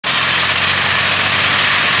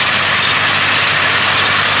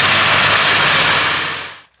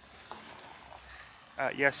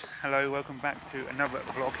Yes, hello, welcome back to another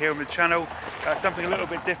vlog here on the channel. Something a little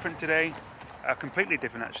bit different today, completely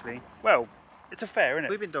different actually. Well, it's a fair, isn't it?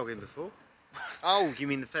 We've been dogging before. Oh, you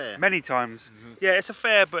mean the fair? Many times. Yeah, it's a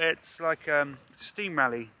fair, but it's like it's a steam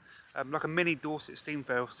rally, like a mini Dorset steam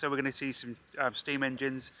fair. So we're going to see some steam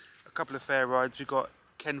engines, a couple of fair rides. We've got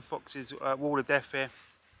Ken Fox's Wall of Death here,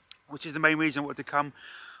 which is the main reason I wanted to come.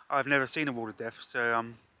 I've never seen a Wall of Death, so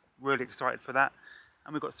I'm really excited for that.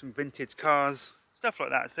 And we've got some vintage cars, stuff like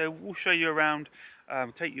that. So we'll show you around,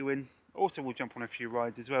 take you in. Also, we'll jump on a few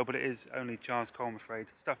rides as well, but it is only Charles Cole, I'm afraid.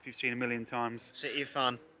 Stuff you've seen a million times. City of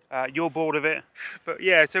Fun. You're bored of it. But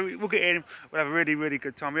yeah, so we'll get in. We'll have a really, really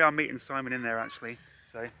good time. We are meeting Simon in there, actually.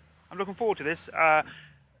 So I'm looking forward to this.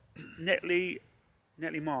 Netley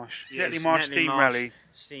Marsh. Yes, Netley Marsh Steam Rally.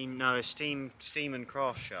 A steam and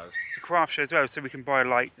craft show. It's a craft show as well, so we can buy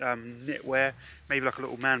like knitwear, maybe like a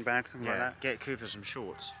little man bag, something like that. Get Cooper some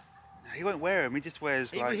shorts. He won't wear them, he just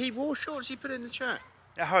wears like... He wore shorts, he put in the chat.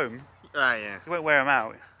 At home? Yeah. He won't wear them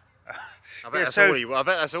out. I bet that's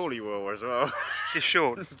all he wore as well. Just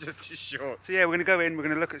shorts. Just his shorts. So yeah, we're going to go in, we're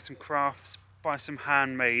going to look at some crafts, buy some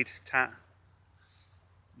handmade tat.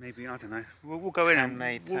 Maybe, I don't know. We'll go in and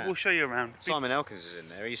we'll show you around. Simon Elkins is in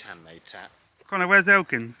there, he's handmade tat. Connor, where's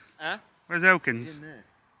Elkins? Huh? Where's Elkins? He's in there.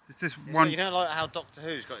 It's just one... So you don't like how Doctor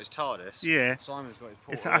Who's got his TARDIS? Yeah. Simon's got his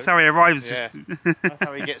portal. That's how he arrives. Yeah. Just... That's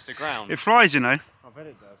how he gets to ground. It flies, you know. I bet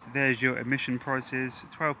it does. So there's your admission prices,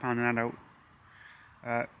 £12 an adult.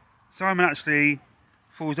 Simon actually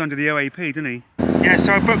falls under the OAP, doesn't he? Yeah,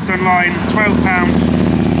 so I booked online,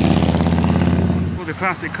 £12. All the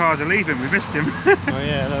classic cars are leaving, we missed him. Oh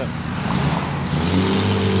yeah, look.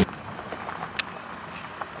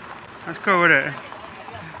 That's cool, isn't it?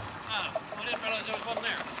 I didn't realise there was one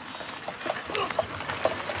there.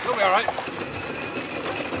 You'll be alright.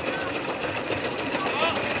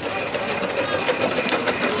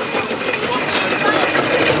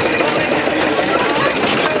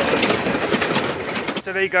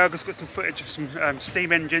 So there you go. I've just got some footage of some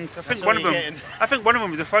steam engines. I think one of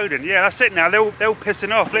them was a Foden. Yeah, that's it now. They're all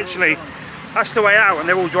pissing off. Literally, that's the way out, and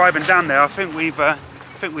they're all driving down there. I think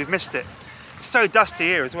we've missed it. It's so dusty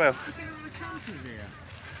here as well. Look at all the campers here.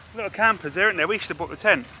 Little campers there, aren't there? We should have bought the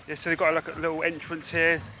tent. Yeah, so they've got like a little entrance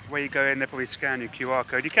here where you go in. They'll probably scan your QR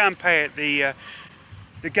code. You can pay at the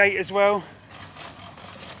gate as well.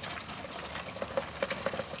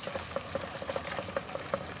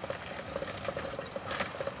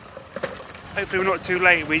 Hopefully we're not too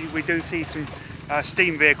late. We do see some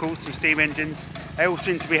steam vehicles, some steam engines. They all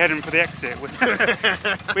seem to be heading for the exit. We're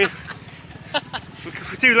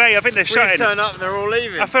too late. I think they're shutting. We turn up and they're all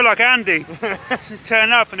leaving. I feel like Andy.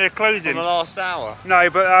 Turn up and they're closing. On the last hour.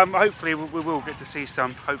 No, but hopefully we will get to see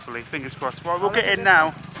some. Hopefully, fingers crossed. Right, we'll get in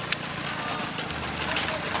now.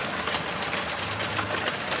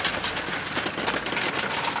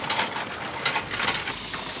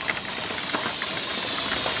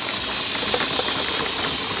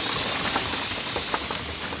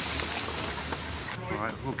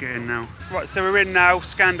 We'll get in now. Right, so we're in now,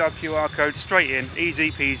 scanned our QR code, straight in,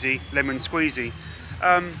 easy peasy, lemon squeezy.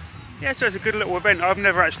 Yeah, so it's a good little event. I've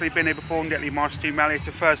never actually been here before, Netley Marsh Steam Rally. It's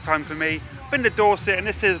the first time for me. Been to Dorset, and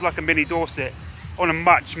this is like a mini Dorset on a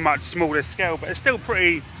much, much smaller scale, but it's still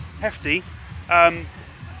pretty hefty.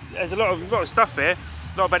 There's a lot of stuff here,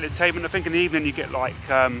 a lot of entertainment. I think in the evening you get like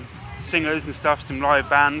singers and stuff, some live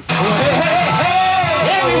bands.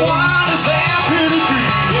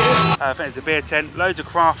 I think there's a beer tent, loads of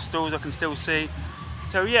craft stalls I can still see.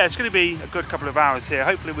 So yeah, it's going to be a good couple of hours here.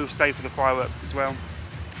 Hopefully we'll stay for the fireworks as well.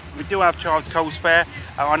 We do have Charles Cole's Fair.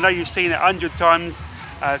 I know you've seen it 100 times,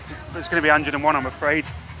 but it's going to be 101 I'm afraid.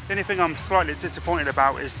 The only thing I'm slightly disappointed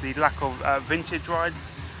about is the lack of vintage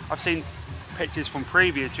rides. I've seen pictures from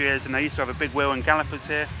previous years and they used to have a big wheel and gallopers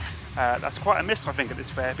here. That's quite a miss I think at this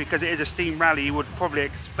fair, because it is a steam rally. You would probably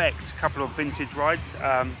expect a couple of vintage rides.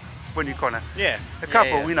 When you Connor? Yeah. A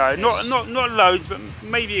couple, yeah. You know, not loads, but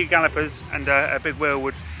maybe a gallopers and a big wheel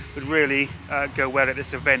would really go well at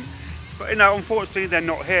this event. But you know, unfortunately they're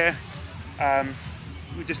not here.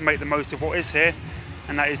 We just make the most of what is here,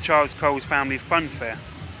 and that is Charles Cole's Family Fun Fair.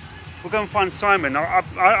 We'll go and find Simon.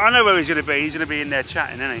 I know where he's going to be. He's going to be in there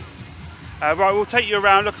chatting, isn't he? Right, we'll take you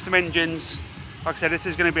around, look at some engines. Like I said, this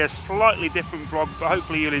is going to be a slightly different vlog, but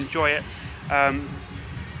hopefully you'll enjoy it.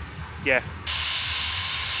 Yeah.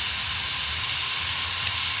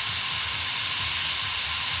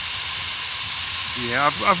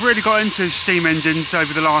 Yeah, I've really got into steam engines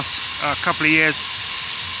over the last couple of years.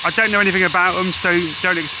 I don't know anything about them, so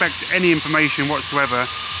don't expect any information whatsoever.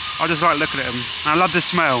 I just like looking at them. And I love the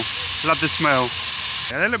smell. Love the smell.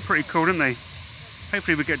 Yeah, they look pretty cool, don't they?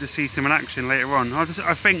 hopefully we get to see some in action later on. I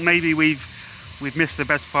think maybe we've missed the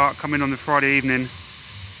best part coming on the Friday evening.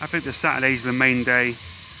 I think the Saturday's the main day.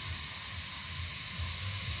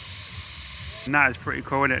 And that is pretty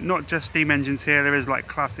cool, isn't it? Not just steam engines here, there is like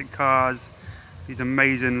classic cars, these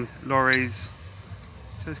amazing lorries.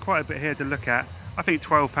 So there's quite a bit here to look at. I think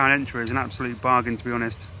 £12 entry is an absolute bargain, to be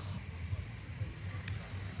honest.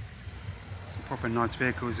 Some proper nice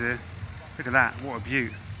vehicles here. Look at that, what a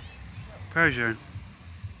beaut. Peugeot.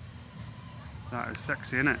 That is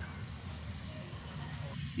sexy, isn't it?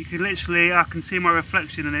 You can literally, I can see my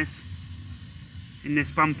reflection in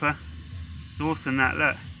this bumper. It's awesome, that,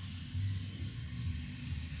 look.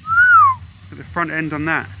 Look at the front end on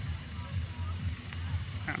that.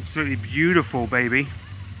 Absolutely beautiful, baby.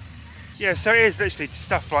 Yeah, so it is literally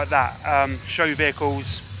stuff like that. Show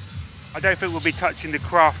vehicles. I don't think we'll be touching the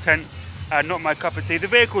craft tent. Not my cup of tea. The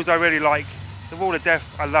vehicles I really like. The Wall of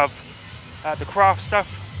Death I love. The craft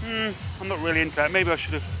stuff, I'm not really into that. Maybe I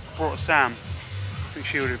should have brought Sam. I think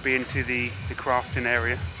she would be into the crafting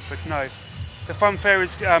area. But no, the FUNFAIR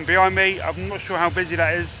is behind me. I'm not sure how busy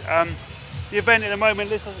that is. The event at the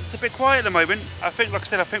moment, it's a bit quiet at the moment. I think, like I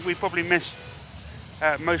said, I think we probably missed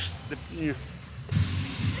most of the...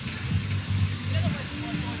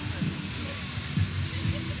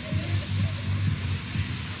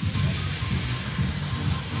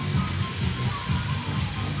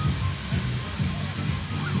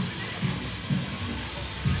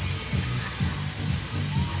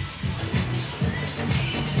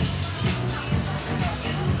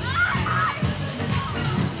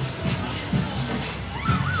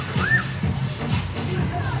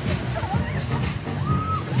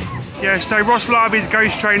 Yeah, so Ross Larby's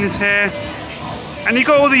Ghost Trainers here, and you've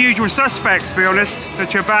got all the usual suspects, to be honest. The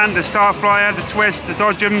Trabant, the Starflyer, the Twist, the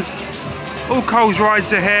Dodgems, all Coles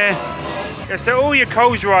rides are here. Yeah, so all your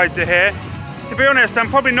Coles rides are here. To be honest, I'm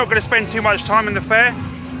probably not going to spend too much time in the fair,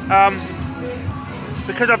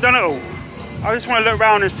 because I've done it all. I just want to look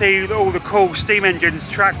around and see all the cool steam engines,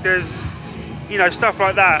 tractors, you know, stuff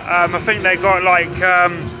like that. I think they got like,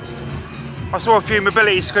 I saw a few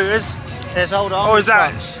mobility scooters. There's old army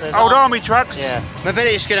trucks. There's old army trucks? Yeah.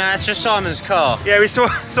 Mobility scooter, that's just Simon's car. Yeah, we saw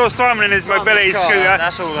Simon in his mobility scooter.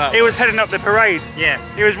 That's all that. He was heading up the parade. Yeah.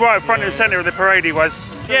 He was right front and centre of the parade, he was.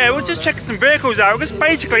 Yeah, we're just checking some vehicles out, because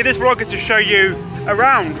basically this vlog is to show you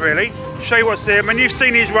around, really. Show you what's here. I mean, you've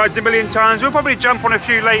seen these rides a million times. We'll probably jump on a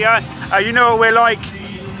few later. You know what we're like.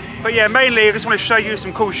 But yeah, mainly I just want to show you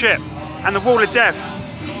some cool shit. And the Wall of Death.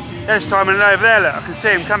 There's Simon over there, look, I can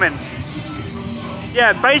see him coming.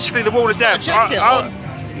 Yeah, basically the Wall of Death.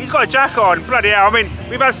 He's got a jacket on, bloody hell. I mean,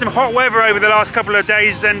 we've had some hot weather over the last couple of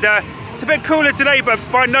days, and it's a bit cooler today, but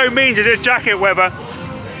by no means is it jacket weather.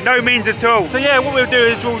 No means at all. So yeah, what we'll do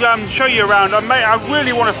is we'll show you around. I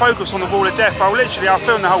really want to focus on the Wall of Death. I'll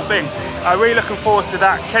film the whole thing. I'm really looking forward to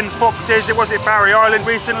that. Ken Fox's, it was at Barry Island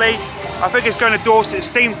recently. I think it's going to Dorset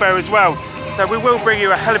Steam Fair as well. So we will bring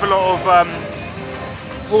you a hell of a lot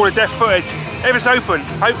of Wall of Death footage. If it's open,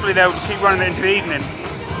 hopefully they'll keep running it into the evening.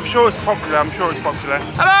 I'm sure it's popular,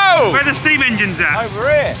 Hello! Where are the steam engines at?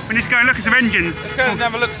 Over here. We need to go and look at some engines. Let's go and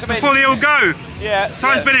have a look at some engines. Before they all go. Yeah.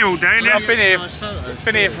 Simon's been here all day, I've been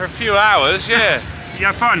here for a few hours, yeah. You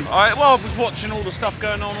have fun? Well, I was watching all the stuff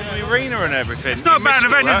going on in the arena and everything. It's not a bad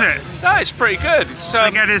event, is it? No, it's pretty good. It's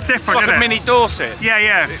different, like a mini Dorset. Yeah,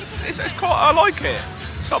 yeah. It's quite, I like it.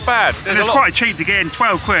 It's not bad. And it's quite cheap to get in,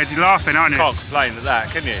 12 quid, you're laughing, aren't you? Can't complain at that,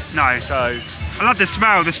 can you? No. So I love the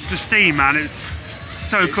smell, the steam, man. It's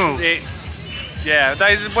so cool. Yeah,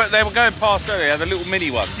 they were going past earlier, the little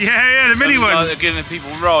mini ones. Yeah, the mini ones. Like they're giving people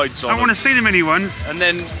rides on. I want to see the mini ones. And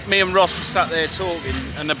then me and Ross were sat there talking,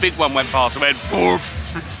 and the big one went past and went boop,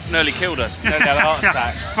 nearly killed us. Nearly had a heart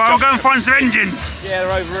attack. Right, we'll go and find some engines. Yeah,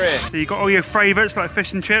 they're over here. So you got all your favourites like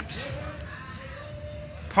fish and chips.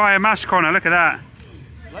 Pie and mash corner, look at that.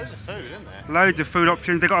 Loads of food, isn't there? Loads of food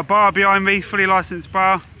options. They've got a bar behind me, fully licensed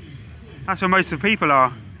bar. That's where most of the people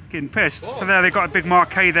are, getting pissed. Whoa. So there they've got a big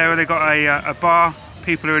marquee there where they've got a bar.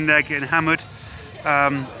 People are in there getting hammered.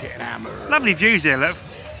 Lovely views here, look.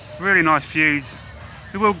 Really nice views.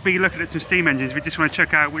 We will be looking at some steam engines. We just want to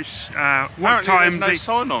check out what time. There's no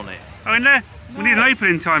sign on it. Oh, in there? No. We need an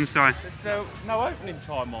opening time sign. There's no opening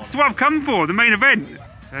time on. That's what I've come for, the main event.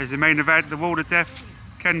 There's the main event, the Wall of Death,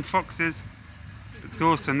 Ken Fox's. Looks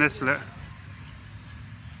awesome, this look.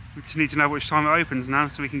 We just need to know which time it opens now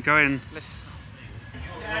so we can go in.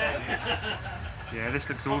 Yeah, this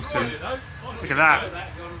looks awesome. Look at that. I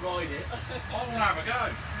want to have a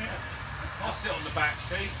go. I'll sit on the back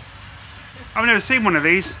seat. I've never seen one of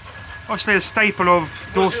these. Obviously a staple of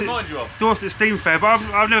Dorset Steam Fair, but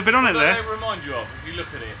I've never been on it there. What do they remind you of if you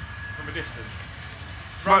look at it from a distance?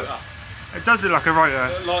 Rotor. It does look like a rotor.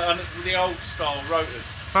 Like the old style rotors.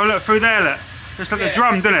 Oh look, through there look. Looks like the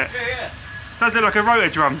drum, doesn't it? Yeah. Does look like a rotor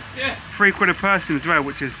drum. Yeah. £3 a person as well,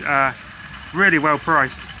 which is really well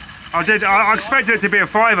priced. I expected it to be a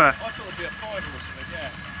fiver. I thought it'd be a fiver or something, yeah.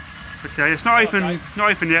 But it's not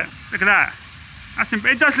open yet. Look at that.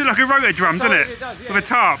 It does look like a rotor drum, doesn't it? It does, yeah. With a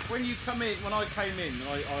tarp. When I came in,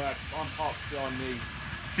 I'm parked behind the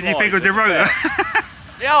Did you think it was a rotor?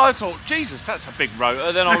 Yeah, I thought, Jesus, that's a big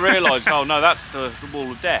rotor. Then I realised, oh no, that's the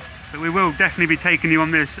wall of death. But we will definitely be taking you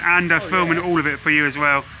on this and filming all of it for you as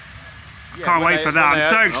well. Yeah, Can't wait for that. I'm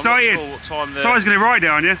so excited. I'm not sure what time Si's going to ride it,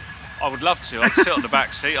 aren't you? I would love to. I'd sit on the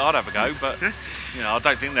back seat. I'd have a go, but you know, I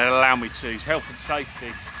don't think they'll allow me to. Health and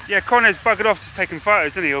safety. Yeah, Connor's buggered off just taking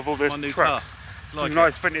photos, isn't he, of all the trucks. Like some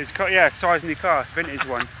nice vintage car. Yeah, Si's new car, vintage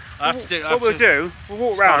one. What we'll do, we'll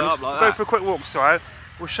walk around, go for a quick walk, Si.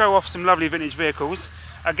 We'll show off some lovely vintage vehicles.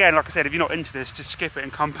 Again, like I said, if you're not into this, just skip it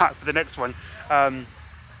and come back for the next one.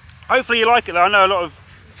 Hopefully you like it though. I know a lot of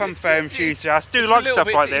FUNFAIR enthusiasts do like stuff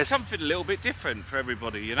like this. It's something a little bit different for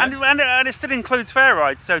everybody, you know. And it still includes fair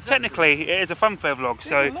rides, so technically it is a FUNFAIR vlog.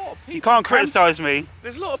 So you can't criticise me.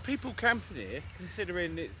 There's a lot of people camping here,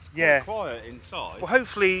 considering it's quite quiet inside. Well,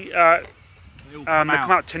 hopefully they come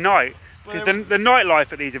out tonight, because the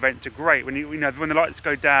nightlife at these events are great. When when the lights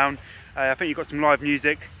go down, I think you've got some live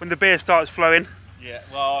music. When the beer starts flowing, yeah,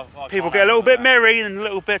 well, people get a little bit merry and a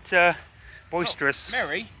little bit boisterous.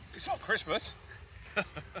 Merry? It's not Christmas.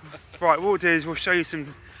 Right, what we'll do is we'll show you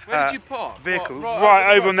some Where did you park? vehicles.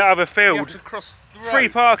 Right over on the other field. You have to cross the road. Free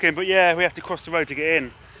parking, but yeah, we have to cross the road to get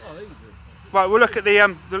in. Right, we'll look at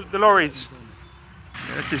the lorries.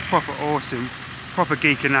 Yeah, this is proper awesome. Proper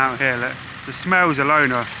geeking out here. Look. The smells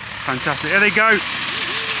alone are fantastic. There they go.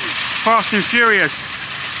 Fast and Furious.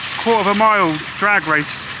 Quarter of a mile drag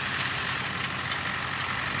race.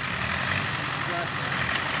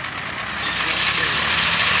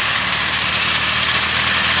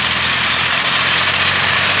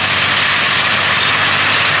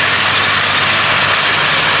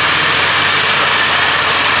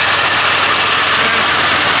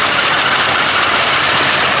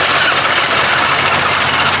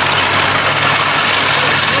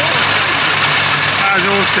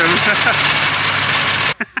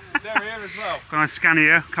 They're here as well. Got a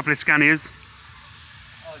Scania, a couple of Scanias.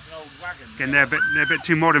 Oh, it's an old wagon. Again, they're a bit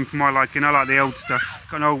too modern for my liking. I like the old stuff.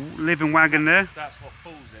 Got an old living wagon there. That's what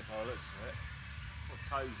pulls it by the looks of it. What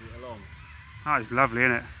tows it along. Oh, it's lovely,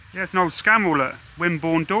 isn't it? Yeah, it's an old Scammell, look.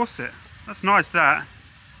 Wimborne Dorset. That's nice, that.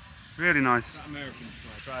 Really nice. That American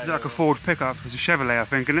truck. Is that like a Ford pickup? It's a Chevrolet, I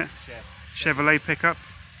think, isn't it? Chevrolet pickup.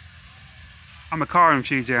 I'm a car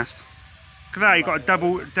enthusiast. Look at that, you've got a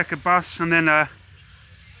double-decker bus and then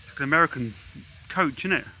it's like an American coach,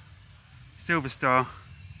 isn't it? Silver Star.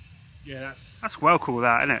 Yeah, that's well cool,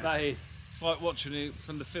 that, isn't it? That is. It's like watching it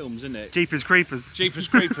from the films, isn't it? Jeepers Creepers. Jeepers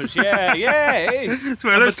Creepers, yeah, it is. That's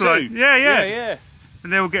what it looks like. Yeah.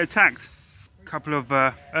 And they will get attacked. A couple of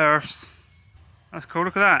Earths. That's cool,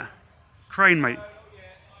 look at that. Crane, mate.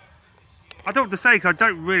 I don't know what to say because I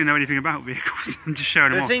don't really know anything about vehicles. I'm just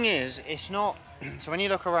showing them off. The thing is, it's not. So when you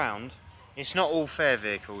look around, it's not all fair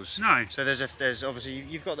vehicles. No. So there's obviously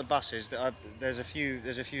you've got the buses. There's a few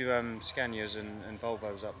Scanias and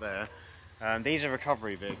Volvos up there. These are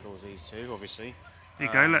recovery vehicles. These two, obviously. There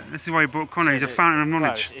you go. Look, this is why you brought Connor. He's a fountain of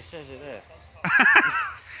knowledge. Well, it says it there.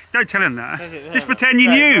 Don't tell him that. It says it there, just pretend you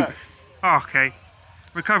knew. Look. Oh, okay.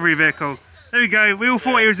 Recovery vehicle. There we go. We all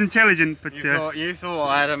thought he was intelligent, but You thought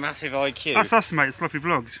I had a massive IQ. That's us, mate. Slothy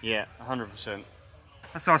Vlogs. Yeah, 100%.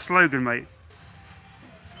 That's our slogan, mate.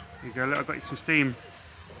 There you go. Look, I've got you some steam.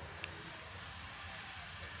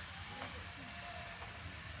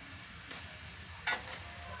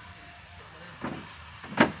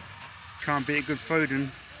 Can't beat a good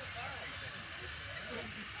Foden.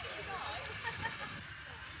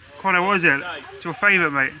 Connor, what is it? It's your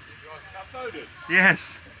favourite, mate?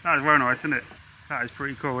 Yes. That is well nice, isn't it? That is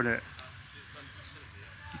pretty cool, isn't it?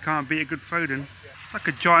 You can't beat a good Foden. It's like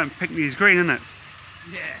a giant Pickney's green, isn't it?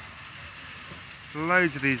 Yeah.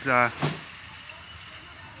 Loads of these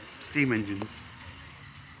steam engines.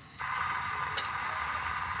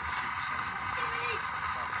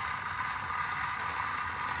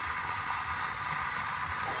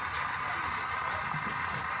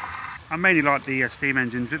 I mainly like the steam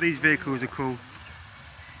engines, but these vehicles are cool.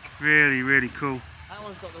 Really, really cool. That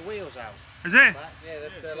one's got the wheels out. Is it? Yeah,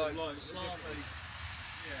 they're like Slothy.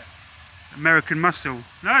 American muscle.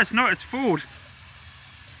 No, it's not. It's Ford.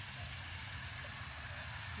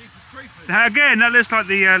 Jeepers Creepers. Again, that looks like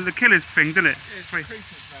the Killers thing, doesn't it? Yeah, it's the Creepers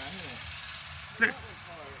van, Look.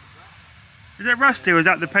 Is that rusty or is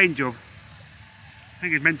that the paint job?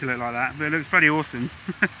 think it's meant to look like that, but it looks bloody awesome.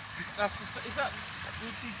 Is that the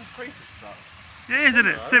Jeepers Creepers truck? Yeah, isn't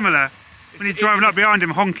it? Similar. When he's driving up behind him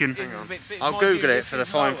honking. I'll Google it for the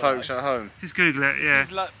fine folks at home. Just Google it,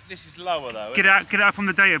 yeah. This is lower though. Get it up from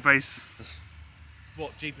the database.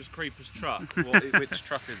 What, Jeepers Creepers truck? Which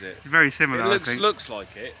truck is it? Very similar, I think. think. Looks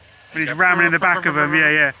like it. When he's ramming in the back of him,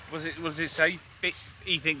 yeah. Was it say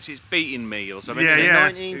he thinks it's beating me or something? Yeah, yeah.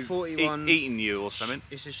 1941. Eating you or something?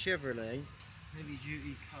 It's a Chevrolet heavy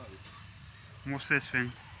duty coat. And what's this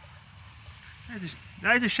thing?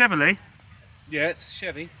 That is a Chevrolet. Yeah, it's a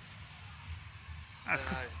Chevy. That's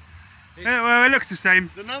cool. Yeah, well, it looks the same.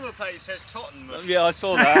 The number plate says Tottenham. Yeah, I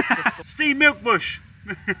saw that. Steve Milkbush.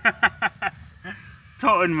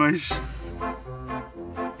 Tottenmush.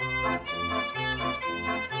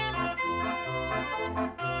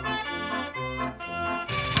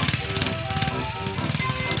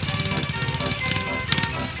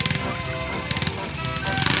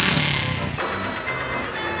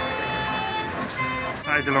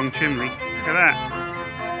 That is a long chimney. Look at that.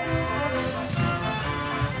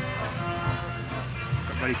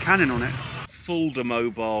 Got a bloody cannon on it. Fulda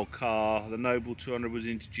mobile car. The Noble 200 was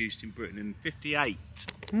introduced in Britain in '58.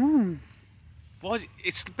 Why is it?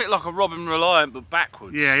 It's a bit like a Robin Reliant but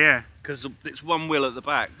backwards. Yeah. Because it's one wheel at the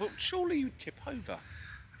back. But surely you'd tip over.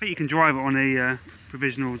 I think you can drive it on a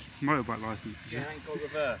provisional motorbike licence. Yeah, it ain't got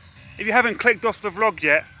reverse. If you haven't clicked off the vlog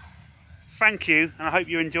yet, thank you, and I hope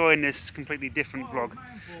you're enjoying this completely different vlog.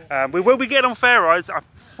 We will be getting on fair rides. I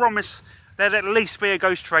promise there'll at least be a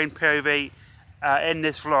ghost train POV in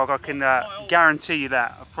this vlog. I can guarantee you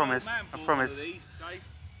that. I promise. I promise.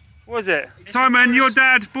 What was it? Simon, your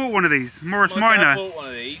dad bought one of these, Morris My Minor. dad bought one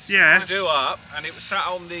of these. Yeah. To do up, and it was sat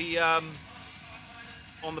on the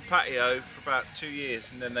patio for about 2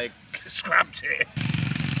 years, and then they scrapped it.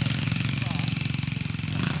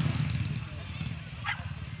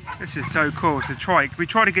 This is so cool. It's a trike. We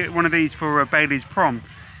tried to get one of these for Bailey's prom.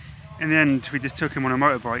 In the end, we just took him on a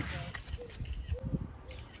motorbike.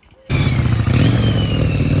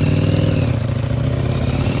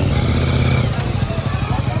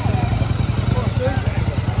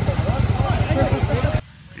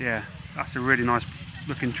 Yeah, that's a really nice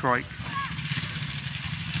looking trike.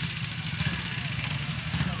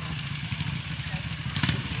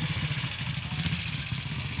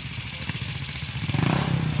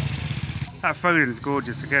 That folding is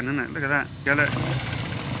gorgeous again, isn't it? Look at that. Yeah, look.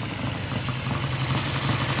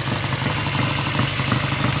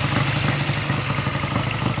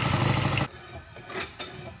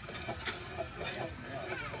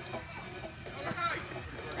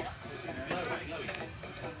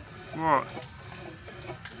 What?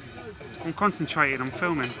 I'm concentrating, I'm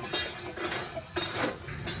filming.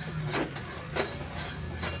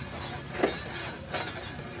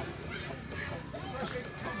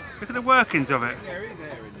 Look at the workings of it. There is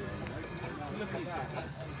air in there, look at that.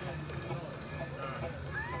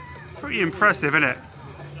 Pretty impressive, isn't it?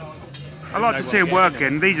 I like to see them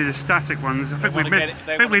working. These are the static ones. I think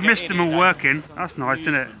we've missed them all working. That's nice,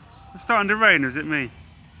 isn't it? It's starting to rain, or is it me?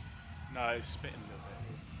 No, it's spitting a little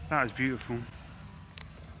bit. That is beautiful.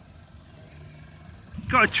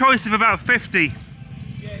 Got a choice of about 50.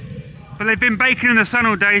 But they've been baking in the sun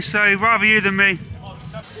all day, so rather you than me.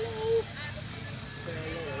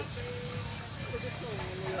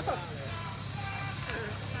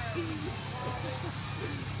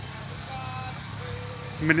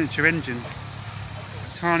 Miniature engine.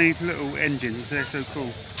 Tiny little engines, they're so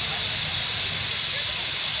cool.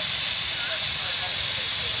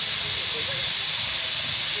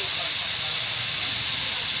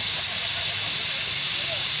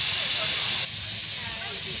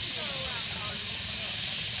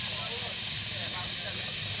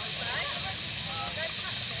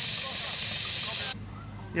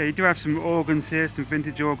 Yeah, you do have some organs here, some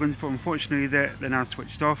vintage organs, but unfortunately they're now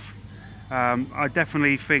switched off. I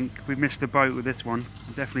definitely think we missed the boat with this one.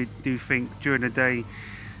 I definitely do think during the day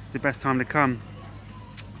the best time to come,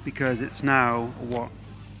 because it's now what?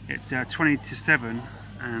 It's 20 to 7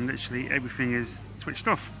 and literally everything is switched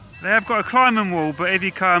off. They have got a climbing wall, but if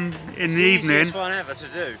you come in the evening, it's the easiest one ever to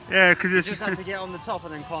do. Yeah, because it's You just have to get on the top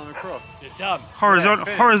and then climb across. You're done.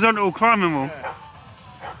 horizontal climbing wall.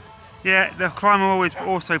 Yeah, the climbing wall is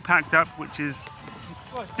also packed up, which is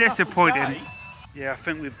disappointing. Yeah, I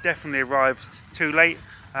think we've definitely arrived too late.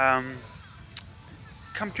 Come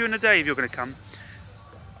during the day if you're going to come.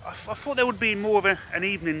 I thought there would be more of an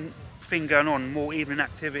evening thing going on, more evening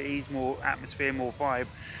activities, more atmosphere, more vibe.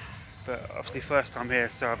 But obviously first time here,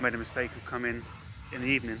 so I've made a mistake of coming in the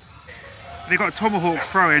evening. They've got a tomahawk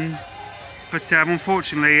throwing, but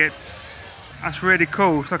unfortunately that's really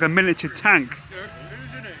cool. It's like a miniature tank.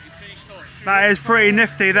 That is pretty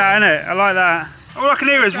nifty, that, isn't it? I like that. All I can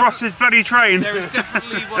hear is Ross's bloody train. There is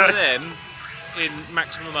definitely one of them in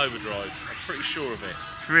maximum overdrive. I'm pretty sure of it.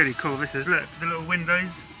 It's really cool. This is, look, the little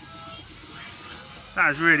windows. That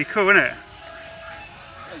is really cool, isn't it?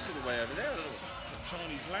 Those are the way over there, a little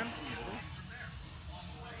Chinese lamp.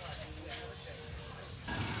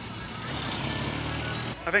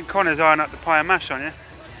 I think Connor's eyeing up the pie and mash, aren't you?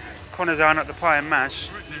 Connor's eyeing up the pie and mash.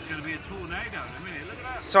 I reckon there's going to be a tornado in a minute. Look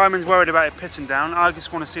at that. Simon's worried about it pissing down. I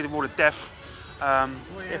just want to see the wall of death.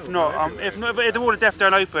 If the wall of death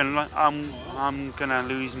don't open, I'm gonna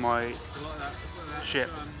lose my shit.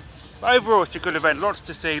 But overall, it's a good event. Lots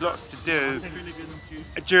to see, lots to do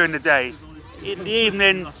during the day. In the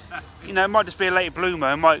evening, you know, it might just be a late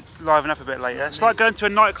bloomer. It might liven up a bit later. It's like going to a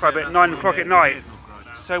nightclub at 9 o'clock at night.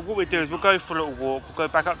 So what we do is we'll go for a little walk. We'll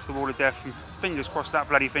go back up to the wall of death, and fingers crossed that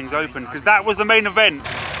bloody thing's open, because that was the main event.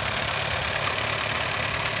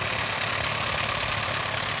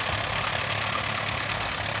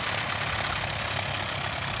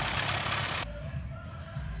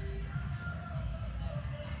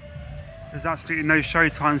 There's absolutely no show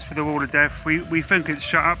times for the Wall of Death. We think it's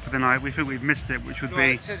shut up for the night. We think we've missed it, which would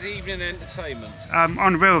be... It says evening entertainment.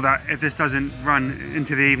 Unreal that if this doesn't run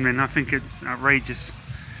into the evening. I think it's outrageous.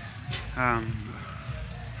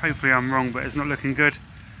 Hopefully I'm wrong, but it's not looking good.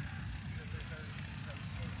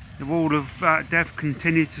 The Wall of Death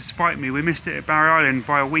continues to spite me. We missed it at Barry Island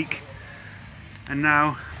by a week. And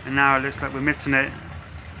now it looks like we're missing it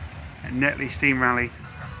at Netley Steam Rally.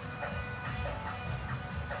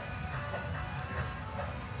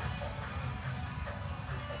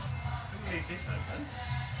 Leave this open.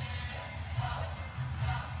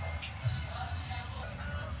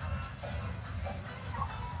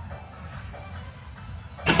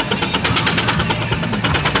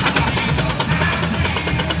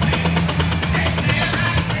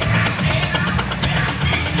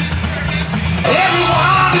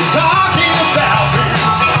 Everyone is talking about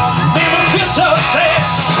me. Never kiss or say.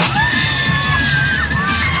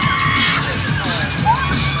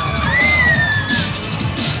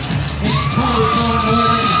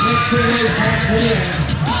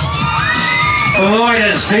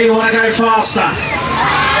 Riders, do you want to go faster?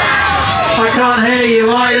 I can't hear you,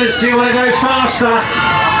 riders, do you want to go faster?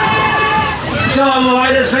 Come on,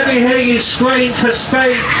 riders, let me hear you scream for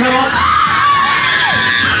speed, come on.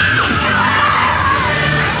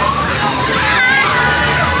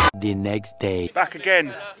 The next day. Back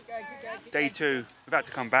again, day 2. We've had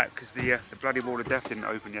to come back because the bloody Wall of Death didn't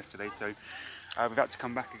open yesterday, so we've had to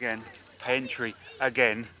come back again, pay entry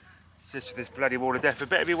again, just for this bloody Wall of Death. It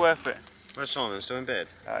better be worth it. Where's Simon? Still in bed?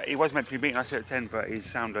 He was meant to be meeting us here at 10, but he's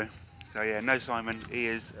sounder. So yeah, no Simon, he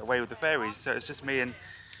is away with the fairies, so it's just me and...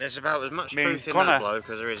 There's about as much Me and truth in Connor. that bloke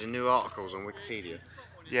as there is in new articles on Wikipedia.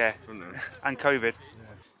 Yeah, Isn't there? and COVID.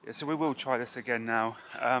 Yeah, so we will try this again now.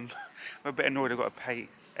 We're a bit annoyed I've got to pay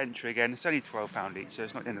entry again. It's only £12 each, so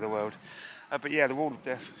it's not the end of the world. But yeah, the Wall of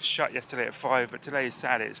Death shut yesterday at 5, but today is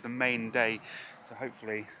Saturday, it's the main day, so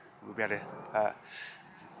hopefully we'll be able to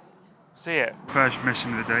see it. First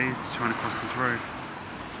mission of the day is trying to cross this road.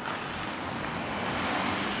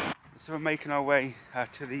 So we're making our way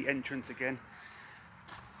to the entrance again.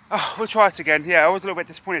 Oh, we'll try it again. Yeah, I was a little bit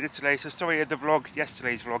disappointed today, so sorry the vlog,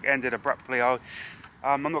 yesterday's vlog ended abruptly. I'm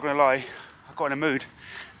not going to lie, I got in a mood.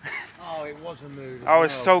 Oh, it was a mood. I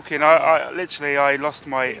was sulking. I literally lost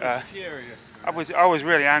my. Furious. I was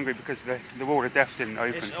really angry because the Wall of Death didn't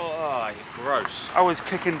open. It's gross. I was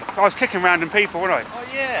kicking random people, wasn't I? Oh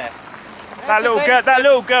yeah. That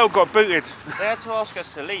little girl got booted. They had to ask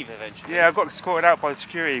us to leave eventually. Yeah, I got escorted out by the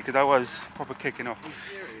security because I was proper kicking off.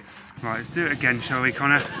 Right, let's do it again, shall we,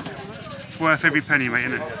 Connor? Worth every penny, mate,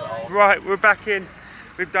 isn't it? Right, we're back in.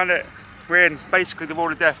 We've done it. We're in. Basically, the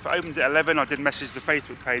Wall of Death opens at 11. I did message the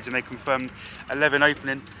Facebook page and they confirmed 11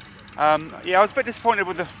 opening. Yeah, I was a bit disappointed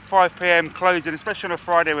with the 5 PM closing, especially on a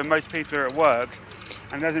Friday when most people are at work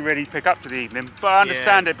and it doesn't really pick up to the evening. But I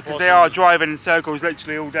understand it because they are driving in circles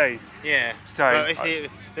literally all day. Yeah. So, but if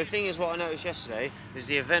the thing is, what I noticed yesterday is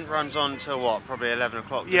the event runs on till what, probably 11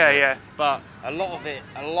 o'clock. Yeah, yeah. But a lot of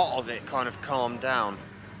it kind of calmed down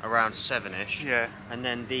around 7ish. Yeah. And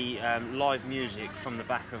then the live music from the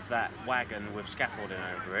back of that wagon with scaffolding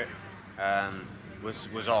over it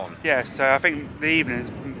was on. Yeah. So I think the evening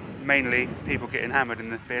is mainly people getting hammered in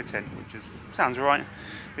the beer tent, which sounds right.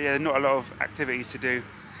 But yeah, there's not a lot of activities to do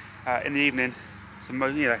in the evening. So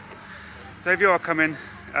you know. So if you are coming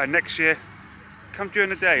next year, come during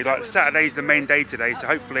the day. Like Saturday's the main day today, so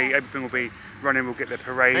hopefully everything will be running. We'll get the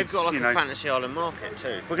parades. They've got like you a know. Fantasy Island market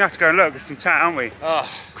too. We're gonna have to go and look at some tent, aren't we? Oh.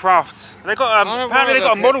 Crafts. They got apparently they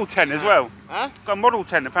got a model tent as well. Huh? Got a model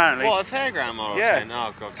tent apparently. What, a Fairground model tent?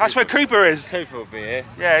 Oh god. That's where Cooper is. Cooper will be here.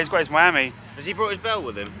 Yeah, he's got his Miami. Has he brought his belt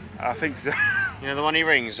with him? I think so. You know, the one he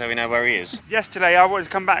rings so we know where he is. Yesterday I wanted to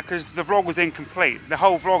come back because the vlog was incomplete. The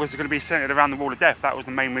whole vlog is going to be centered around the Wall of Death. That was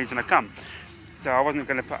the main reason I come. So I wasn't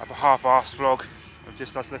going to put up a half-assed vlog of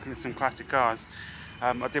just us looking at some classic cars.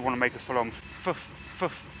 I did want to make a full-on,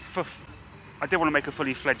 I did want to make a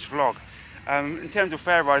fully fledged vlog. In terms of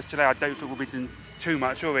fair rides today, I don't think we'll be doing too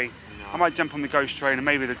much, will we? No. I might jump on the Ghost train and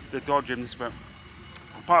maybe the Dodgems, but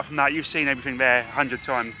apart from that, you've seen everything there 100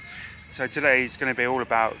 times. So today is going to be all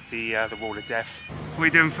about the Wall of Death. What are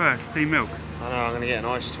you doing first? Steamed milk? I know, I'm going to get an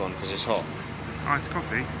iced one because it's hot. Iced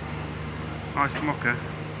coffee? Iced mocha?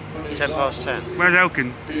 10:10. Where's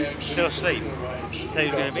Elkins? Still asleep.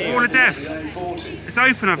 Who's going to be Wall of Death! It's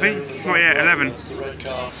open, I think. Not yet, 11.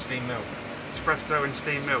 Steamed milk. Espresso and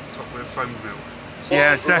steamed milk, topped with foamed milk.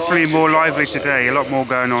 Yeah, it's definitely more lively today. A lot more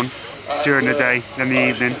going on during the day than the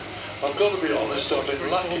evening. I've got to be honest, I've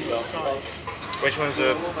been lucky. Which one's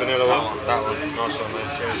the vanilla one? That one. Nice one,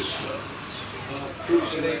 mate. Cheers.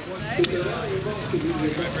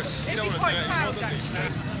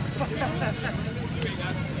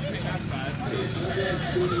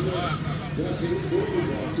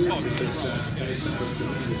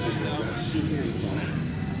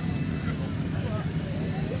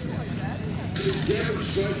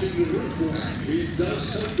 Demonstrating the roof rack, he does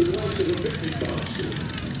have the weight of a picnic basket.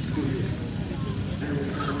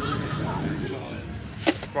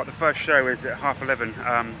 Right, the first show is at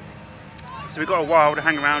 11:30. So we've got a while to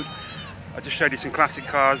hang around. I just showed you some classic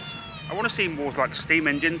cars. I want to see more like steam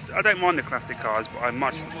engines. I don't mind the classic cars, but I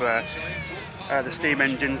much prefer the steam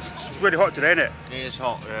engines. It's really hot today, isn't it? It is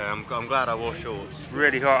hot, yeah. I'm glad I wore shorts.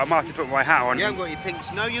 Really hot. I might have to put my hat on. You haven't got your pinks.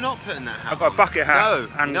 No, you're not putting that hat I've got a bucket hat. No,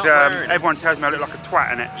 and you're not wearing it. everyone tells me I look like a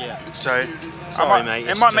twat in it. Yeah. So, sorry, mate.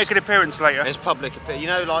 It might make an appearance later. It's public opinion. You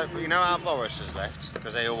know, like, you know how Boris has left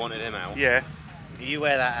because they all wanted him out? Yeah. If you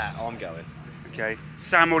wear that hat, I'm going. Okay.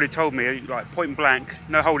 Sam already told me, like, point blank,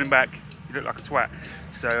 no holding back, you look like a twat.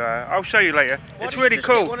 So I'll show you later. Why it's don't really you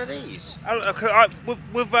just cool. get one of these?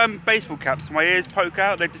 With baseball caps, my ears poke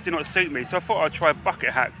out. They just do not suit me. So I thought I'd try a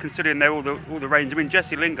bucket hat, considering they're all the range. I mean,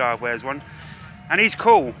 Jesse Lingard wears one, and he's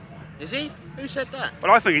cool. Is he? Who said that?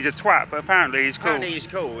 Well, I think he's a twat, but apparently he's cool. Apparently he's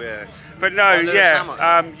cool, yeah. But no,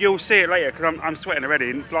 yeah. you'll see it later because I'm sweating already.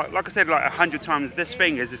 And like I said, like 100 times, this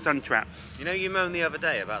thing is a sun trap. You know, you moaned the other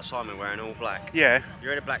day about Simon wearing all black. Yeah.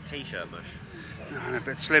 You're in a black t-shirt, Mush. Oh, a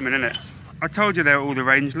bit slimming, isn't it? I told you they were all the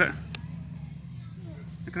range. Look.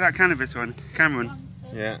 Look at that cannabis one, Cameron.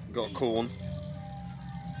 Yeah, got a cool one.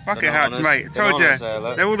 Bucket hats, mate. Told you.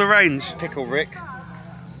 There, they're all the range. Pickle Rick.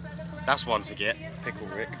 That's one to get. Pickle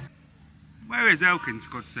Rick. Where is Elkins,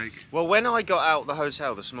 for God's sake? Well, when I got out the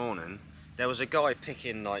hotel this morning, there was a guy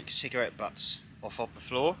picking like cigarette butts off the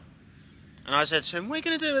floor. And I said to him, what are you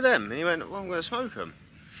going to do with them? And he went, well, I'm going to smoke them.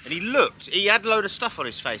 And he looked, he had a load of stuff on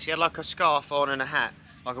his face. He had like a scarf on and a hat,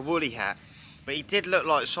 like a woolly hat. But he did look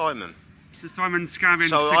like Simon. So Simon's scamming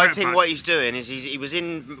So cigarette I think butts. what he's doing is he was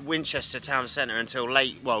in Winchester town centre until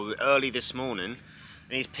early this morning.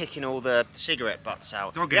 And he's picking all the cigarette butts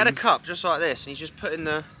out. Doggins. He had a cup just like this and he's just putting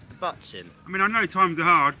the butts in. I mean, I know times are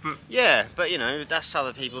hard, but... Yeah, but you know, that's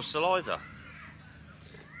other people's saliva.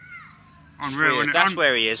 Unreal, That's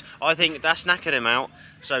where he is. I think that's knackered him out,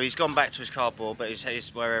 so he's gone back to his cardboard, but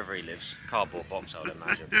he's wherever he lives. Cardboard box, I'd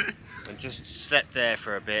imagine. And just slept there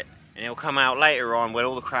for a bit, and he'll come out later on when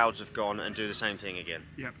all the crowds have gone and do the same thing again.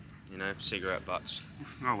 Yep. You know, cigarette butts.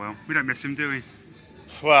 Oh well, we don't miss him, do we?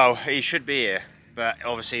 Well, he should be here, but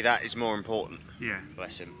obviously that is more important. Yeah.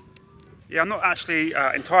 Bless him. Yeah, I'm not actually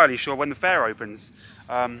entirely sure when the fair opens.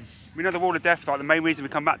 We know the Wall of Death, like the main reason we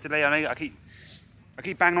come back today, I know I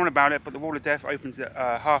keep banging on about it, but the Wall of Death opens at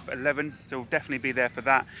 11:30, so we'll definitely be there for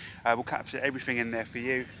that. We'll capture everything in there for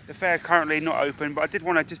you. The fair currently not open, but I did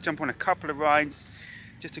want to just jump on a couple of rides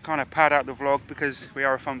just to kind of pad out the vlog because we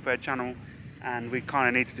are a FUNFAIR channel and we kind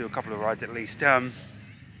of need to do a couple of rides at least, don't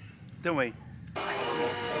we?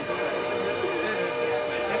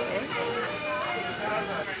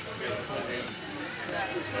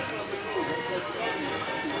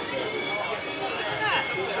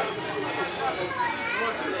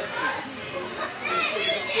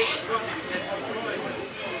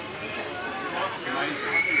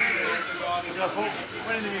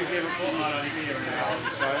 Went in the museum at Portland on a year and a half,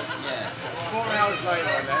 so 4 hours later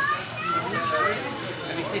I left.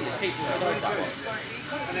 And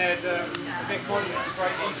they had a big quantity of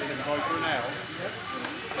Great Eastern by Brunel.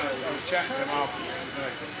 I was chatting to them after,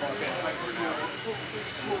 they got quite a bit of Brunel.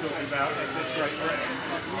 We were talking about this Great Britain.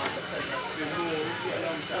 There's more a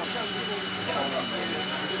long time.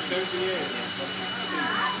 So for years.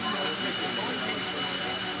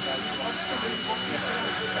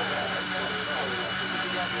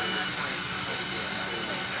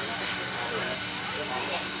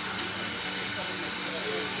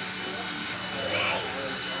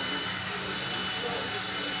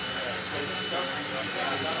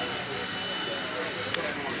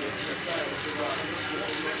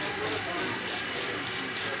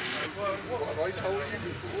 What have I told you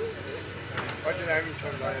before? I don't know how many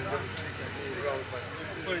times I have done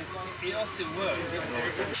Well, it often works, doesn't it?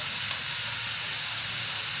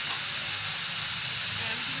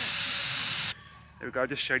 There we go, I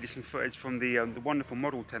just showed you some footage from the wonderful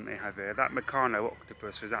model tent they have here. That Meccano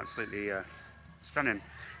octopus was absolutely stunning.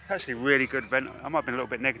 It's actually a really good event. I might have been a little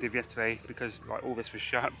bit negative yesterday because like all this was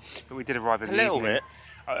shut, but we did arrive in the evening. A little bit.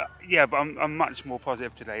 Yeah, but I'm much more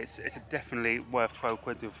positive today. It's definitely worth 12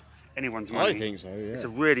 quid of anyone's money. I think so, yeah. It's a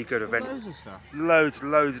really good event. Loads of stuff.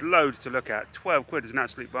 Loads to look at. 12 quid is an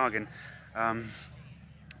absolute bargain.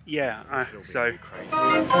 Yeah, so...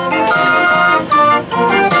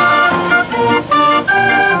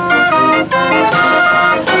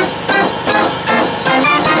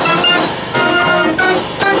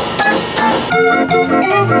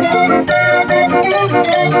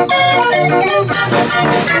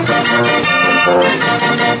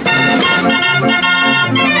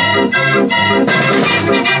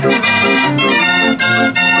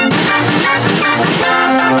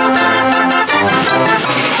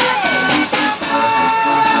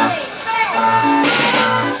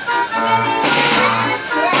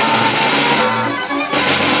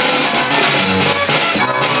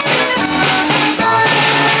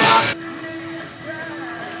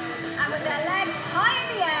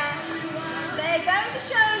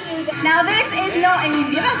 Now this is not easy.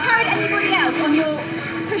 Have you ever carried anybody else on your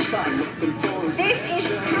push bike? This is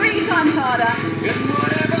 3 times harder.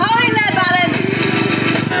 Holding their balance.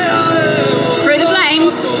 Through the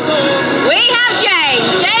flames. We have James.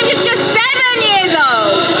 James is just 7 years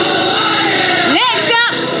old. Next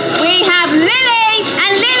up, we have Lily,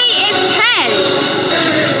 and Lily is 10.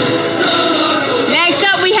 Next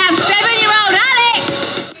up, we have 7-year-old Alex.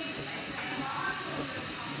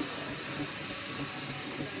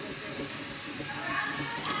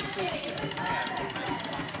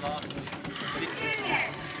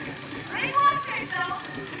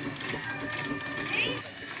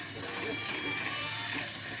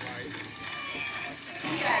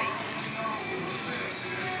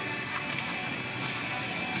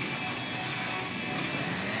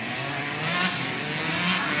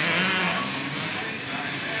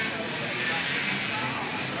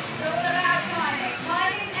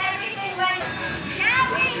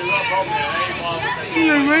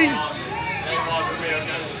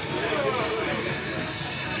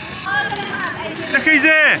 Look who's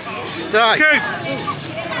here! Coops!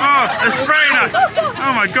 Oh, they're spraying us!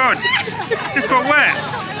 Oh my god! This got wet!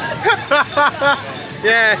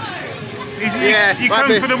 Yeah. You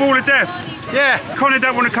come for the wall of death? Yeah. Connor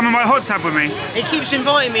don't want to come in my hot tub with me. He keeps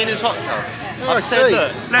inviting me in his hot tub. I've said,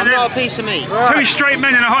 look, I'm not a piece of meat. Right. 2 straight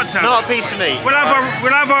men in a hot tub. Not a piece of meat. We'll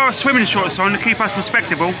have our swimming shorts on to keep us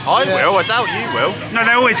respectable. I will, I doubt you will. No,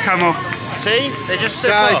 they always come off. See? They just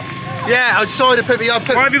slip off. Yeah, I decided to put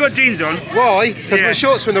Why have you got jeans on? Why? Because my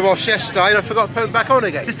shorts were in the wash yesterday and I forgot to put them back on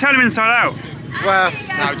again. Just turn them inside out. Well,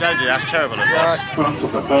 no, don't do that. That's terrible advice. Front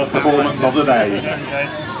of the first performance of the day.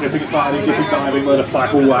 Slipping, sliding, dipping, diving,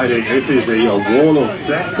 motorcycle riding. This is the Wall of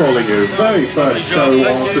Death calling you. Very first show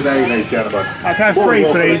of the day, ladies and gentlemen. Okay, free,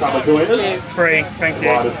 please. Free, thank you.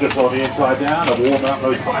 Riders just on the inside down and warm up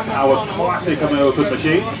those high-powered classic American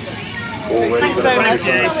machines. All ready for the first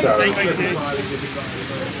show. Thank you.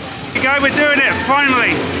 There you go, we're doing it,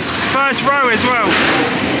 finally. First row as well.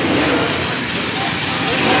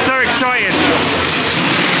 So excited.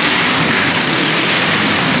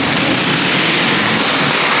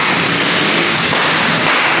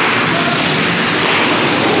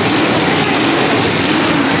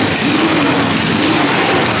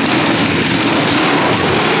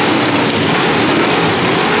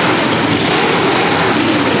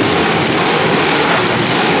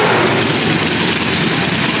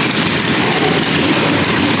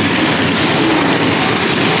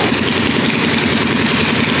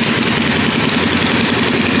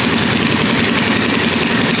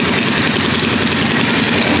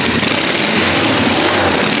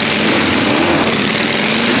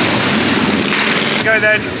 go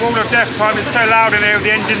then. Wall of death time. It's so loud in here with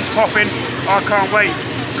the engines popping. I can't wait.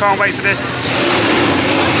 Can't wait for this.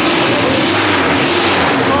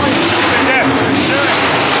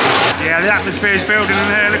 Yeah, the atmosphere is building in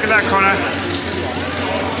here. Look at that, Connor.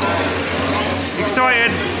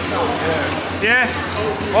 Excited? Yeah?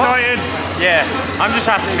 Excited? Yeah, I'm just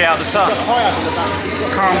happy to be out of the sun.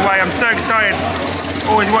 Can't wait, I'm so excited.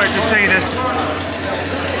 Always wanted to see this.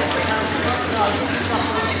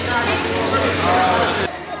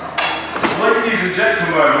 Ladies and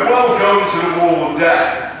gentlemen, welcome to the Wall of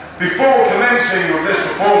Death. Before commencing with this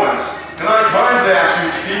performance, can I kindly ask you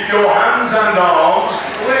to keep your hands and arms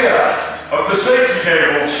clear of the safety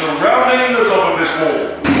cables surrounding the top of this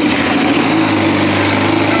wall.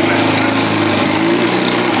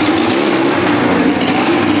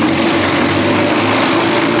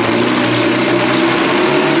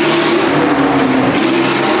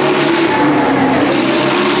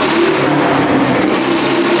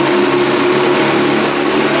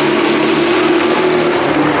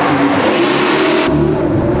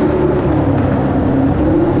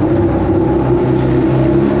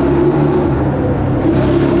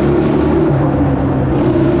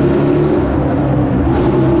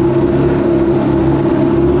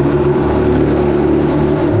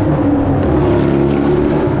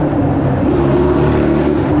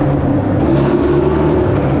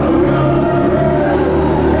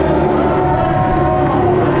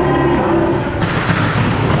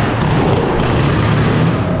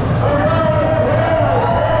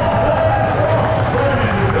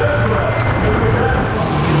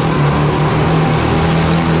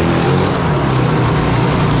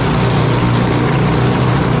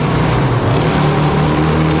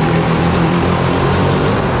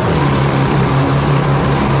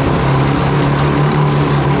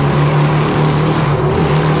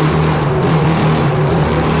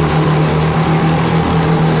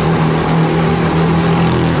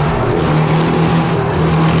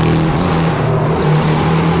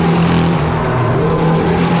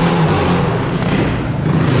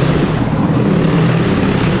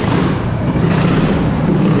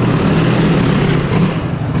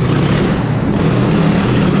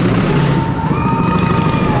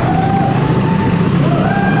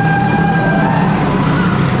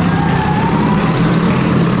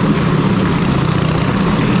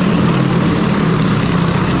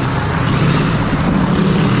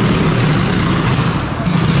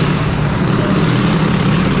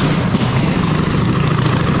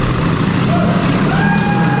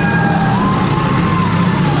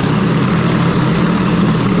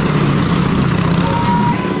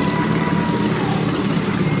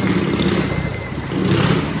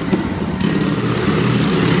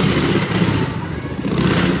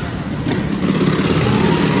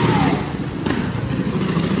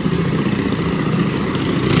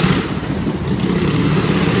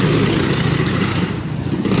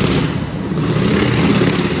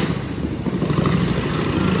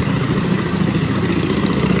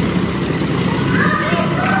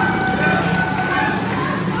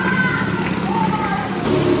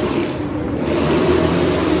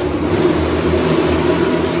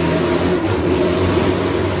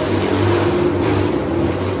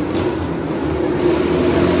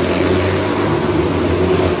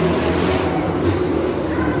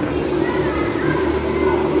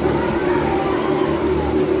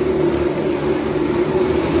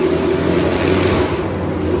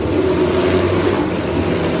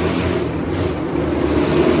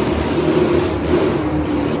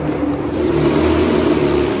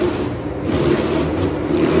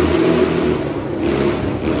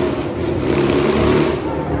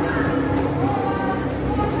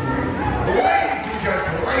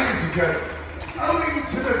 Owing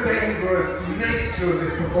to the dangerous nature of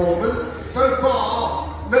this performance, so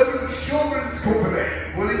far, no insurance company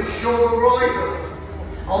will insure the riders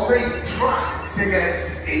on these tracks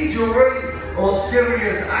against injury or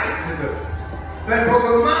serious accident. Therefore,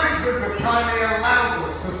 the management have kindly allowed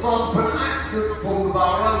us to start up an accident fund of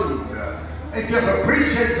our own. If you have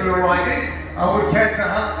appreciated the riding, I would care to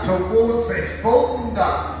help towards this fund.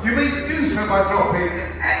 You may do so by dropping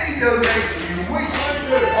any donation you wish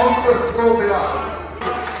onto the floor below.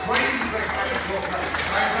 Please make your place.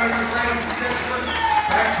 Thank you very much, ladies and gentlemen.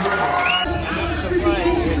 Thank you very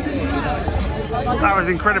much. That was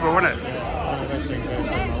incredible, wasn't it? One of the best things I've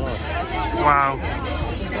seen in my life. Wow.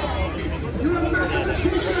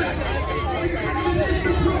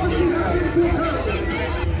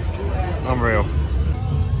 Unreal.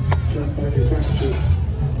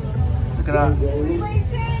 Look at that.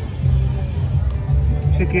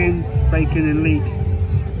 Chicken, bacon and leek.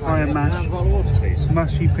 pie and mash,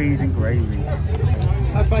 mushy peas and gravy.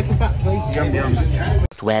 Have bacon back, please. Yum yum.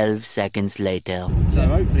 12 seconds later. So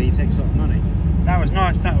hopefully he takes a lot of money. That was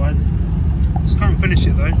nice, that was. Just can't finish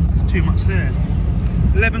it though, there's too much there.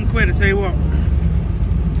 11 quid, I tell you what.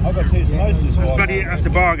 I've got 2 samosas. That's a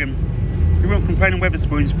bargain. You won't complain on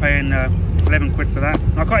Weatherspoons paying 11 quid for that.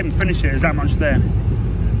 I can't even finish it, there's that much there.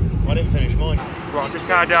 I didn't finish mine. Right, just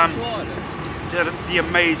had the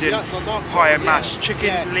amazing pie and mash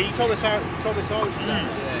chicken leek.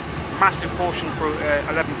 Massive portion for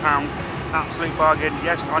 £11. Absolute bargain.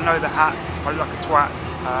 Yes, I know the hat. I look like a twat.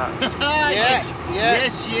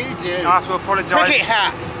 Yes, you do. I have to apologise. Cricket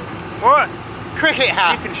hat. What? Cricket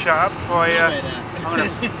hat. You can shut up. Before I'm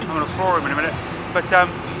going to floor him in a minute. But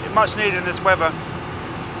much needed in this weather.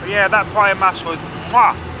 But yeah, that pie and mash was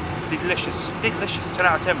delicious. Delicious. 10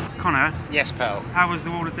 out of 10. Connor. Yes, pal. How was the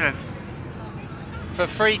Wall of Death? For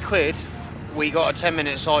 3 quid, we got a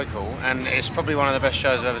 10-minute cycle, and it's probably one of the best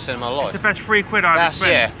shows I've ever seen in my life. It's the best 3 quid I've ever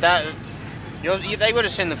spent. Yeah, they would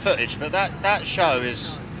have seen the footage, but that show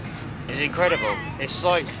is incredible. It's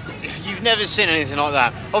like you've never seen anything like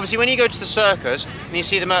that. Obviously, when you go to the circus and you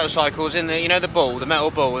see the motorcycles in the, you know, the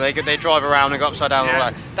metal ball, they drive around and go upside down and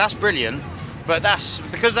all that. That's brilliant, but that's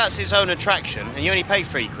because that's its own attraction, and you only pay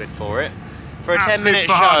 3 quid for it. For a 10-minute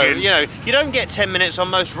show, you know, you don't get 10 minutes on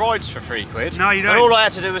most rides for 3 quid. No, you don't. And all I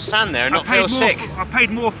had to do was stand there and not feel sick. I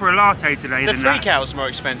paid more for a latte today than that. The Freakout's more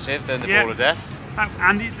expensive than the Wall of Death.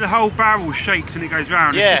 And the whole barrel shakes when it goes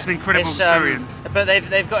round. It's just an incredible experience. But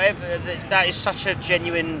they've got that is such a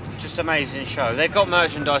genuine, just amazing show. They've got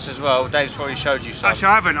merchandise as well. Dave's probably showed you some. Actually,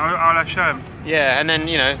 I haven't. I'll show him. Yeah, and then,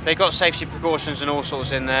 you know, they've got safety precautions and all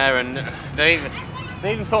sorts in there, and they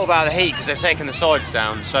even thought about the heat because they've taken the sides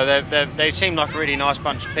down. So they seem like a really nice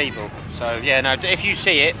bunch of people. So yeah, no, if you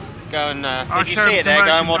see it, go and if you see it there,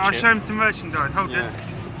 go and watch it. I'll show him some merchandise. Hold this.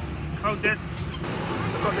 Hold this.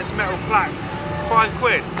 I've got this metal plaque. 5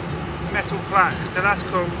 quid. Metal plaque. So that's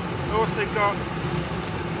cool. I also got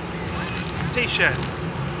a t-shirt.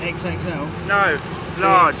 XXL? No,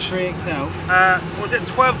 large. 3XL. Was it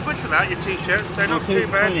 12 quid for that, your t-shirt? So not too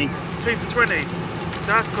bad. 2 for 20. So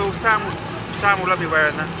that's cool. Sam will love me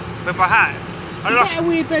wearing that. But my hat. Is that a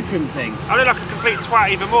weird bedroom thing? I look like a complete twat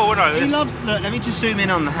even more, wouldn't I? He loves. Look, let me just zoom in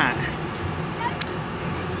on the hat.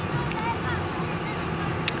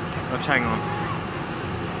 Oh, hang on.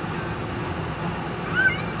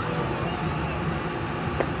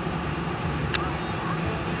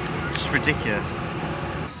 It's ridiculous.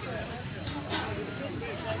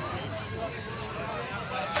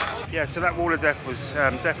 Yeah, so that Wall of Death was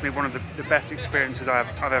definitely one of the best experiences I've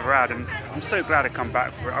ever had, and I'm so glad I come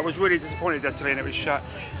back for it. I was really disappointed yesterday and it was shut,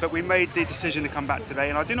 but we made the decision to come back today,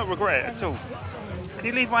 and I do not regret it at all. Can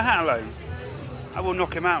you leave my hat alone? I will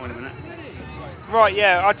knock him out in a minute. Right,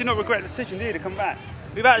 yeah, I do not regret the decision, do you, to come back?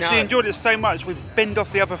 We've actually enjoyed it so much, we've binned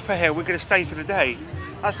off the other fair, we're going to stay for the day.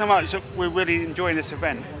 That's how much we're really enjoying this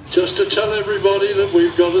event. Just to tell everybody that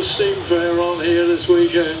we've got a steam fair on here this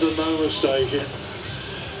weekend, and no mistaking.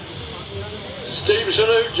 Steam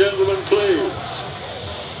salute, gentlemen, please.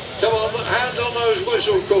 Come on, hands on those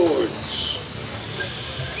whistle cords.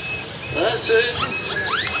 That's it.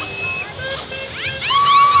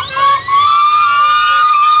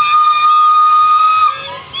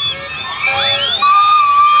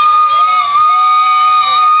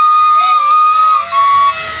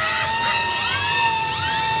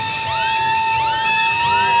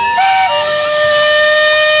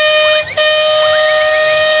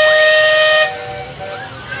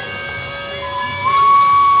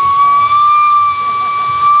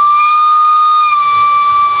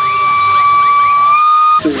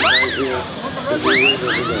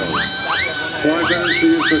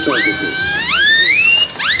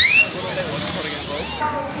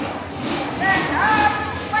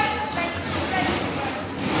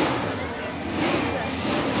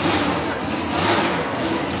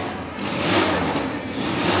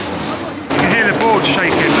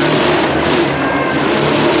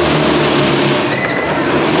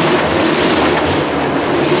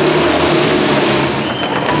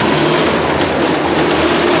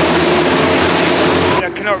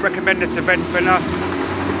 Recommend this event for enough.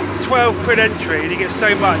 12 quid entry and you get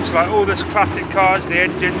so much, like all those classic cars, the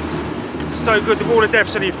engines, it's so good. The Wall of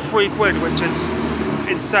Death's only 3 quid, which is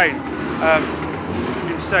insane.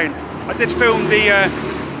 Insane. I did film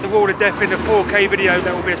the Wall of Death in a 4K video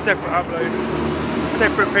that will be a separate upload,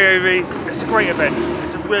 separate POV. It's a great event.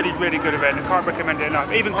 It's a really, really good event. I can't recommend it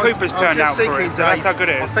enough. Even Cooper's turned out for it, so that's how good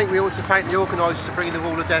it is. I think we ought to thank the organisers for bringing the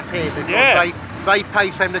Wall of Death here, because they pay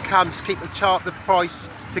for them to come to keep the price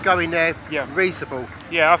to go in there reasonable.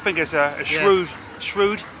 Yeah, I think it's a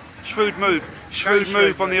shrewd Shrewd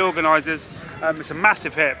move on the organisers. It's a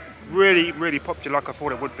massive hit, really popular like I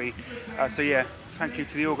thought it would be. So yeah, thank you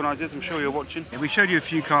to the organisers. I'm sure you're watching. Yeah, we showed you a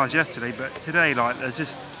few cars yesterday, but today like there's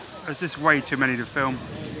just way too many to film.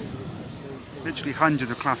 Literally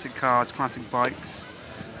hundreds of classic cars, classic bikes.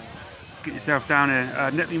 Get yourself down here,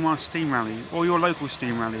 Netley Marsh Steam Rally, or your local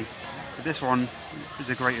Steam Rally. But this one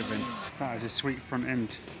is a great event. That is a sweet front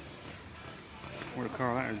end. What a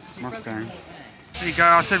car that is, Mustang. There you go,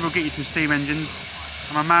 I said we'll get you some steam engines.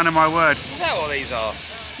 I'm a man of my word. Is that what these are?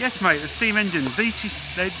 Yes mate, the steam engines. They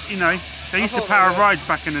used to power rides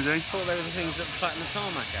back in the day. I thought they were the things that flatten the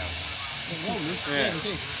tarmac out. Yeah.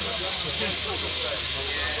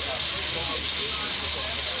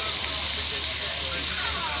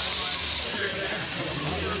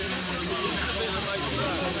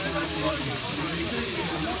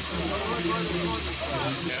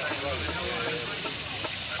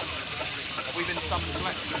 Have we been some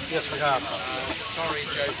selection? Yes, we have. Sorry,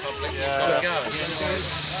 Joe Public, Yeah. you've got to go.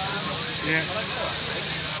 Yeah.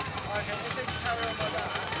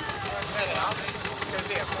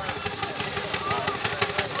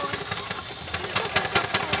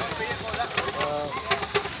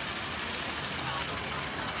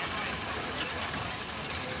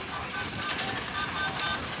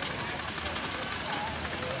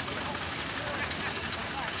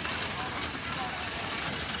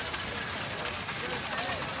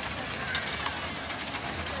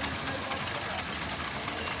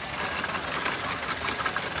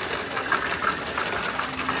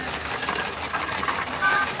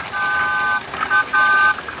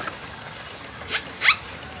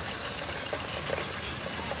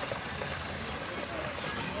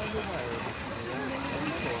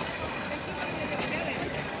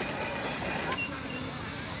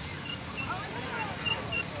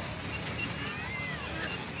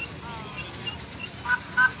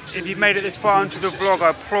 If you've made it this far into the vlog, I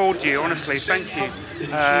applaud you, honestly, thank you.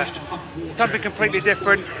 Something completely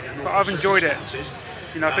different, but I've enjoyed it.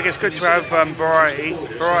 You know, I think it's good to have variety.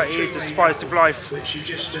 Variety is the spice of life.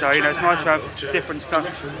 So, you know, it's nice to have different stuff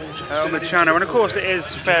on the channel. And of course it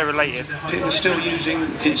is fair related. It was still using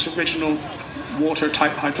its original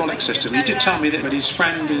water-type hydraulic system. He did tell me that, but his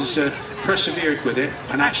friend has persevered with it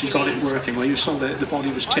and actually got it working. Well, you saw that the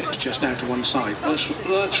body was tipped just now to one side.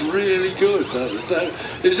 That's really good.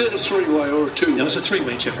 Is it a three-way or a two-way? No, it's a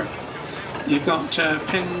three-way chipper. You've got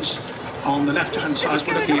pins on the left-hand side. As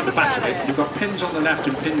we're looking at the back of it, you've got pins on the left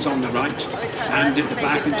and pins on the right, and at the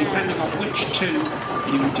back. And depending on which two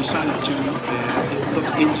you decided to put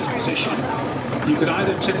into position, you could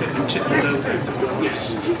either tip it and tip it over.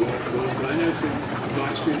 Yes. But I know from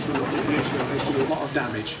my experience from a couple of years ago, they used to do a lot of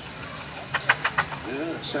damage.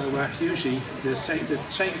 So usually the same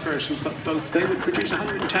person put both. They would produce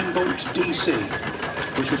 110 volts DC,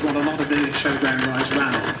 which was what a lot of the showground rides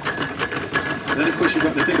ran on. And then of course you've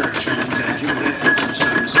got the bigger Sherman's engine, the Edwards and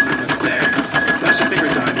Sons, FUNFAIR. That's a bigger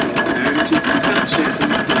dynamo now. If you can't see it from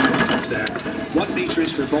that there, 1 meter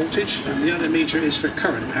is for voltage, and the other meter is for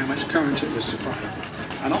current, how much current it was supplying.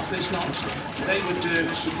 And often it's not. They would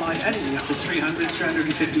supply anything up to 300,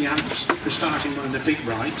 350 amps for starting one of the big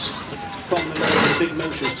rides. From the big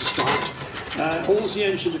motors to start. All the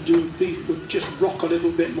engine would do would just rock a little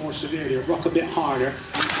bit more severely, or rock a bit harder.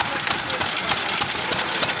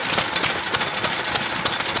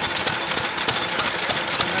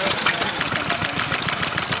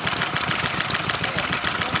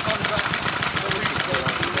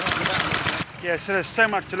 Yeah, so there's so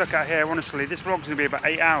much to look at here, honestly. This vlog's going to be about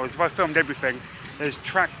 8 hours. If I filmed everything, there's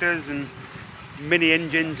tractors and mini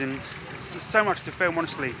engines and so much to film,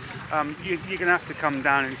 honestly. You're going to have to come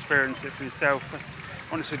down and experience it for yourself. That's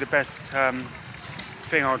honestly the best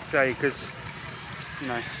thing I'd say, because, you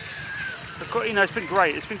know, it's been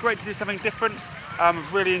great. It's been great to do something different.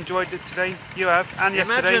 I've really enjoyed it today. You have, and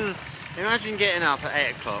yesterday. Imagine getting up at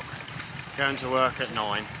 8 o'clock, going to work at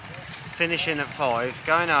 9, finishing at 5,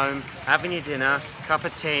 going home, having your dinner, cup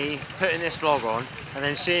of tea, putting this vlog on, and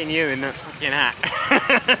then seeing you in the fucking hat.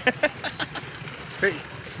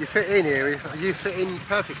 You fit in here, you fit in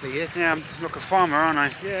perfectly here. Yeah, I'm like a farmer, aren't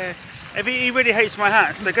I? Yeah. He really hates my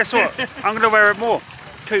hat, so guess what? I'm going to wear it more.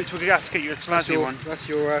 Coots, we're going to have to get you a Slothy one. That's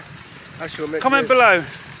your comment below,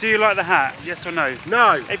 do you like the hat? Yes or no?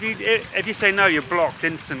 No. If you say no, you're blocked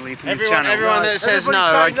instantly from the channel. Everyone that says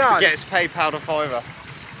no, gets PayPal a £5.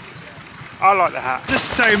 I like the hat.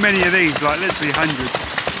 Just so many of these, like literally hundreds.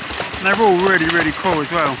 And they're all really, really cool as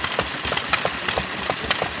well.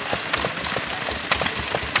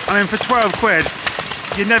 I mean, for 12 quid,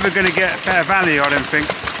 you're never going to get better value, I don't think.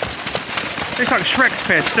 It's like Shrek's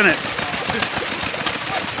piss, doesn't it?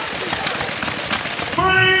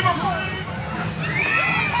 Free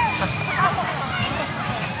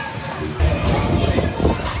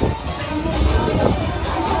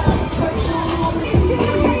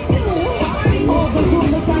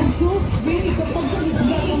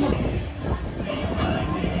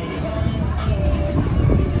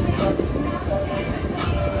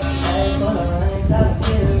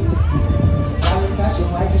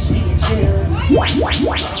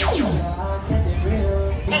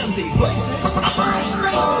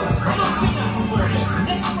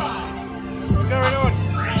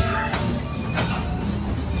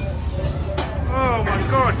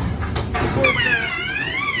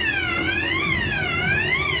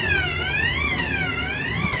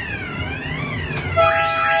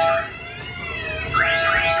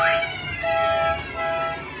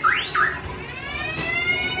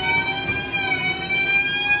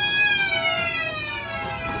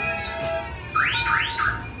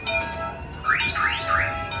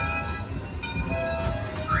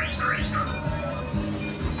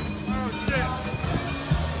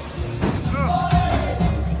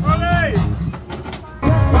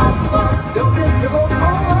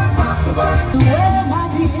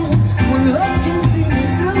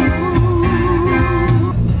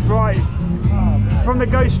the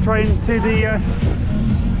ghost train to the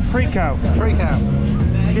freak out. Freak out.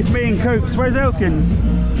 It's me and Coops. Where's Elkins?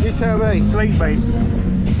 You tell me. Sleep, mate.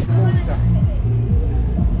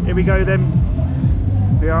 Here we go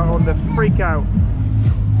then. We are on the freak out.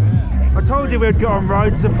 I told you we'd get on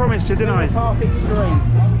rides, I promised you, didn't I? Park Extreme.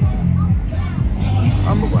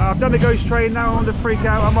 I've done the ghost train, now on the freak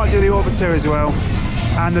out. I might do the Orbiter as well.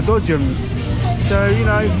 And the Dodgems. So, you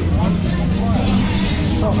know.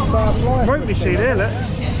 Smoke machine here, look.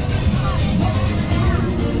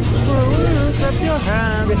 Your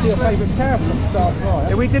hand. This is your favourite car from the start, right?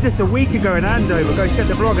 Yeah, we did this a week ago in Andover. Go check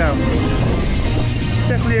the vlog out.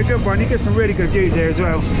 Definitely a good one. You get some really good views here as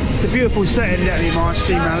well. It's a beautiful setting, Netley Marsh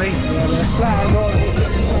Steam Rally.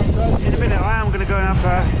 In a minute, I am going to go and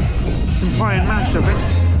have some pie and mash, I think.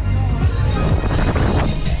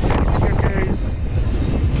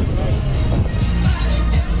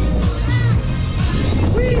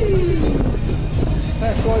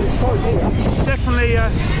 That's why it's so here. Definitely a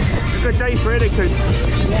good day for it, Coops.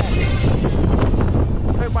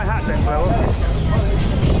 Hope my hat don't blow off.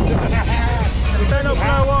 Don't not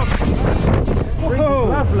blow off. Whoa.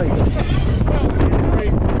 Lovely.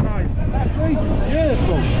 Nice. That's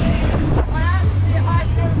beautiful.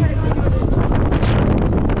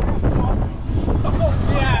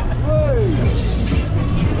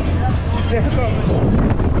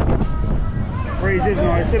 Breeze is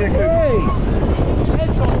nice, isn't it, Coops?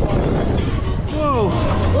 Whoa!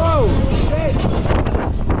 Whoa!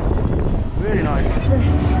 Really nice.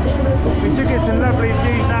 We took it some lovely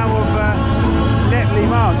views now of Netley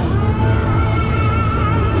Marsh.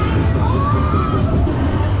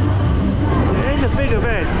 It is a big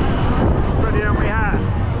event. Bloody hell we had.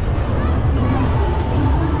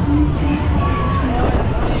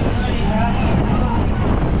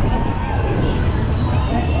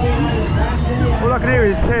 All I can hear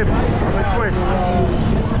is Tim on the twist.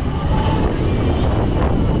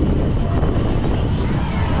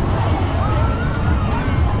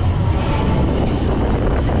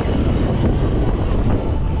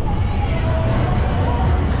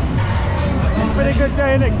 It's been a good day,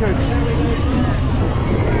 isn't it, Coops?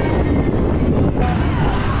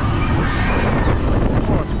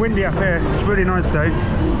 Oh, it's windy up here. It's really nice though.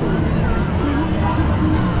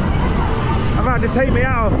 I've had to take me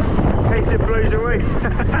out in case it blows away.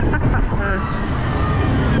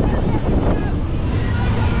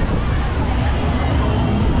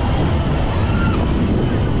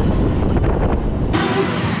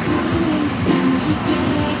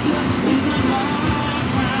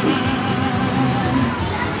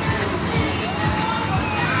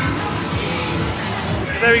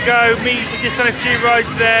 There we go, we've just done a few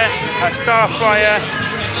rides there, Starflyer,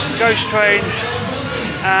 Ghost Train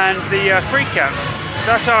and the Freak Out.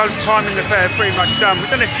 That's our time in the fair pretty much done. We've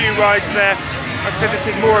done a few rides there. Like I said, this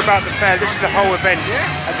is more about the fair, this is the whole event.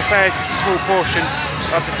 And the fair is just a small portion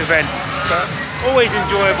of this event. But always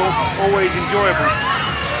enjoyable, always enjoyable.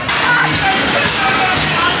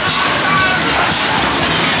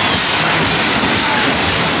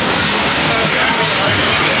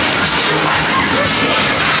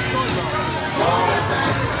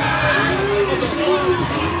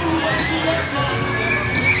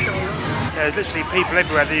 There's literally people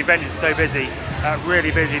everywhere. The event is so busy, really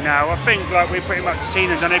busy now. I think like we've pretty much seen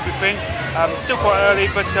and done everything. It's still quite early,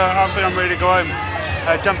 but I think I'm ready to go home,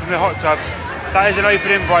 jump in the hot tub. That is an open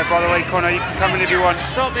invite, by the way, Connor. You can come in if you want.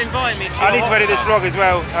 Stop inviting me to I need to edit this vlog as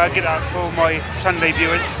well. Get that for my Sunday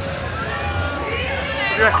viewers.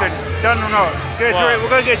 What do you reckon? Done or not? Get a drink.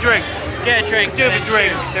 We'll go get a drink. Get a drink. Do a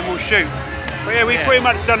drink, then we'll shoot. But yeah, we've pretty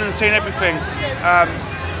much done and seen everything.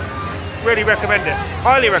 Really recommend it.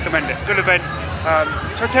 Highly recommend it. Good event.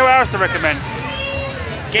 So tell what else to recommend.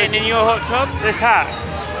 Getting in your hot tub? This hat.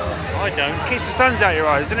 I don't. Keeps the suns out your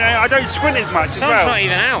eyes. And I don't squint as much as well. Sun's not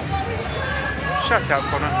even out. Shut up,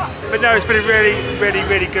 Connor. But no, it's been a really, really,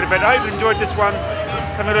 really good event. I hope you enjoyed this one.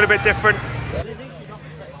 Something a little bit different.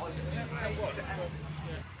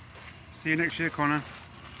 See you next year, Connor.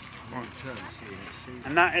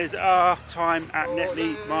 And that is our time at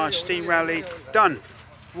Netley Marsh Steam Rally done.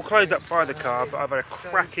 We'll close up by the car, but I've had a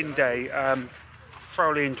cracking day.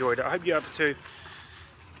 Thoroughly enjoyed it. I hope you have too.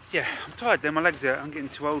 Yeah, I'm tired then, my legs hurt. I'm getting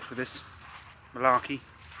too old for this malarkey.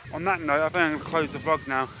 On that note, I think I'm going to close the vlog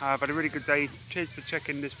now. I've had a really good day. Cheers for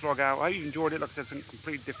checking this vlog out. I hope you enjoyed it. Like I said, something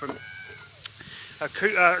completely different.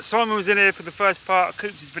 Simon was in here for the first part.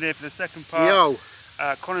 Coops has been here for the second part. Yo.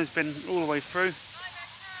 Connor's been all the way through.